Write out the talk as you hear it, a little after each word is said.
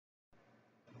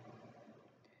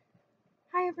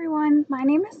Everyone, my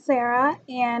name is Sarah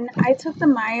and I took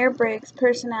the Briggs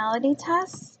personality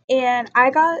test and I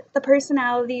got the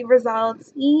personality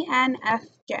results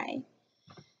ENFJ.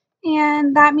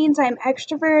 And that means I'm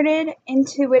extroverted,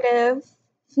 intuitive,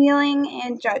 feeling,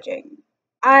 and judging.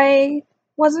 I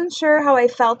wasn't sure how I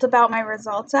felt about my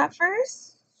results at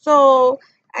first, so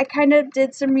I kind of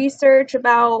did some research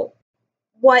about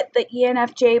what the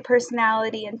ENFJ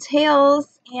personality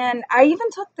entails, and I even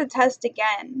took the test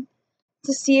again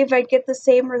to see if I'd get the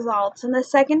same results. And the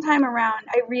second time around,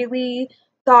 I really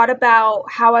thought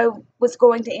about how I was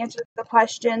going to answer the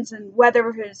questions and whether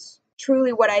it was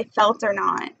truly what I felt or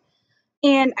not.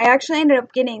 And I actually ended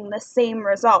up getting the same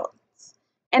results.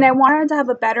 And I wanted to have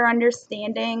a better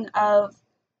understanding of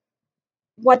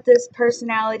what this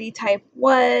personality type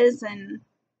was and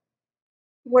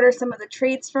what are some of the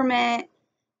traits from it.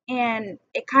 And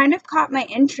it kind of caught my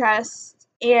interest.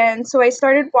 And so I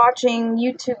started watching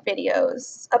YouTube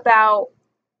videos about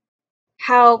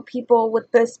how people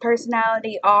with this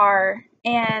personality are.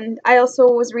 And I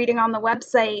also was reading on the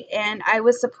website and I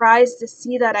was surprised to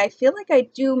see that I feel like I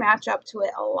do match up to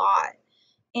it a lot.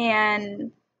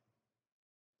 And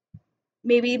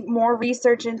maybe more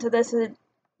research into this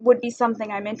would be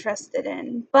something I'm interested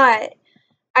in. But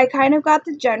I kind of got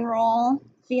the general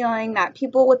feeling that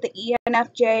people with the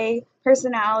ENFJ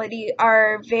personality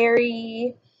are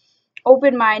very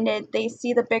open-minded. They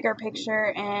see the bigger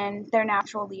picture and they're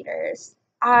natural leaders.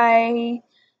 I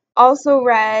also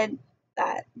read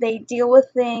that they deal with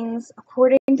things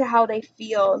according to how they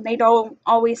feel. They don't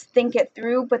always think it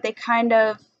through, but they kind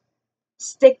of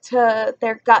stick to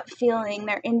their gut feeling,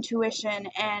 their intuition,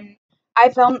 and I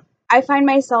find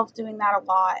myself doing that a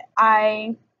lot.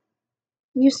 I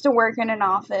used to work in an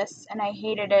office and I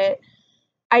hated it.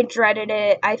 I dreaded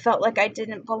it. I felt like I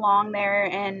didn't belong there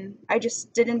and I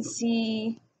just didn't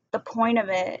see the point of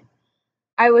it.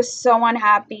 I was so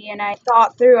unhappy and I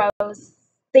thought through, I was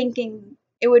thinking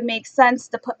it would make sense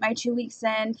to put my 2 weeks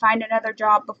in, find another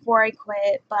job before I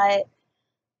quit, but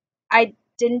I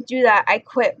didn't do that. I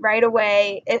quit right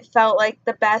away. It felt like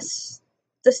the best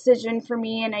decision for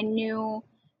me and I knew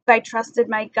if I trusted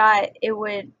my gut, it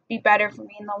would be better for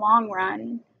me in the long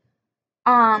run.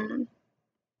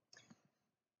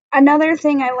 Another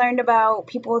thing I learned about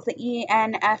people with the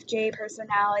ENFJ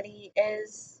personality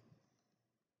is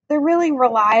they're really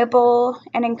reliable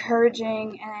and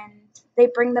encouraging and they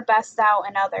bring the best out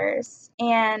in others.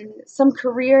 And some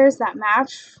careers that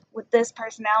match with this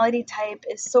personality type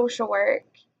is social work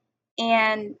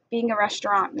and being a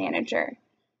restaurant manager.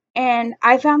 And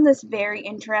I found this very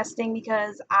interesting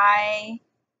because I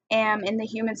am in the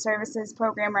human services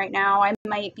program right now. I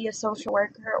might be a social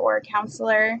worker or a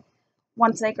counselor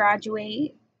once I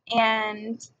graduate.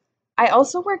 And I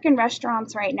also work in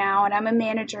restaurants right now and I'm a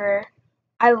manager.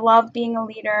 I love being a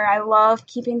leader. I love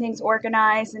keeping things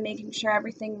organized and making sure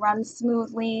everything runs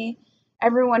smoothly.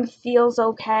 Everyone feels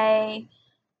okay.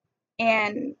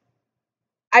 And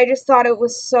I just thought it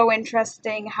was so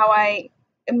interesting how I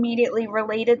immediately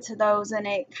related to those and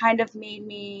it kind of made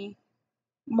me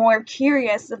more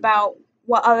curious about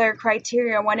what other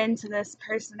criteria went into this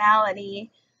personality.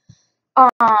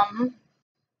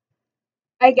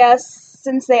 I guess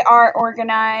since they are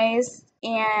organized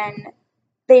and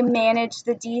they manage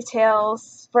the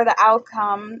details for the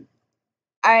outcome,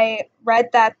 I read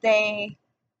that they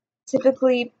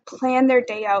typically plan their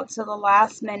day out to the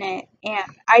last minute, and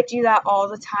I do that all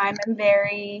the time. I'm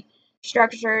very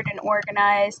structured and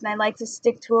organized, and I like to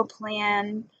stick to a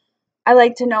plan. I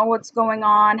like to know what's going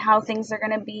on, how things are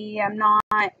going to be. I'm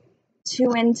not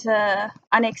too into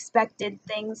unexpected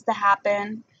things to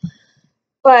happen.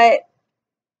 But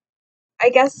I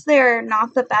guess they're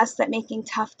not the best at making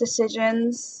tough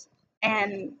decisions,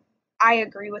 and I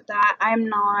agree with that. I'm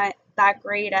not that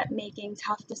great at making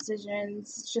tough decisions.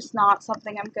 It's just not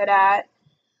something I'm good at.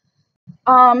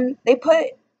 They put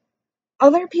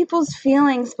other people's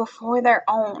feelings before their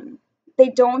own. They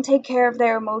don't take care of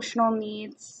their emotional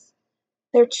needs.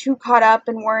 They're too caught up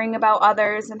in worrying about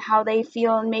others and how they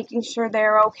feel and making sure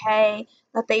they're okay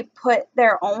that they put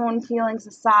their own feelings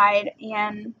aside.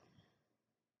 And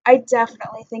I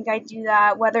definitely think I do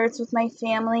that, whether it's with my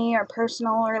family or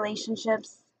personal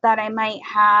relationships that I might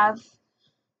have.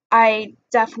 I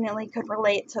definitely could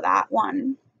relate to that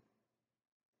one.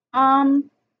 Um,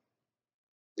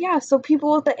 yeah, so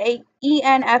people with the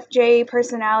ENFJ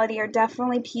personality are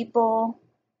definitely people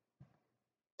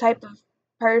type of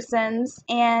persons,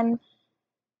 and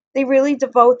they really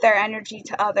devote their energy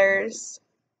to others.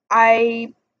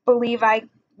 I believe I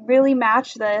really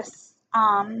match this.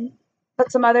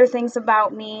 But some other things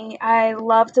about me, I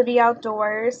love to be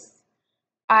outdoors.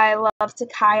 I love to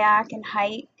kayak and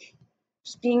hike.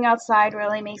 Just being outside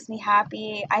really makes me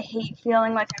happy. I hate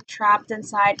feeling like I'm trapped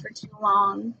inside for too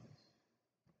long.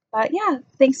 But yeah,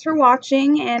 thanks for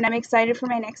watching, and I'm excited for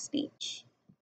my next speech.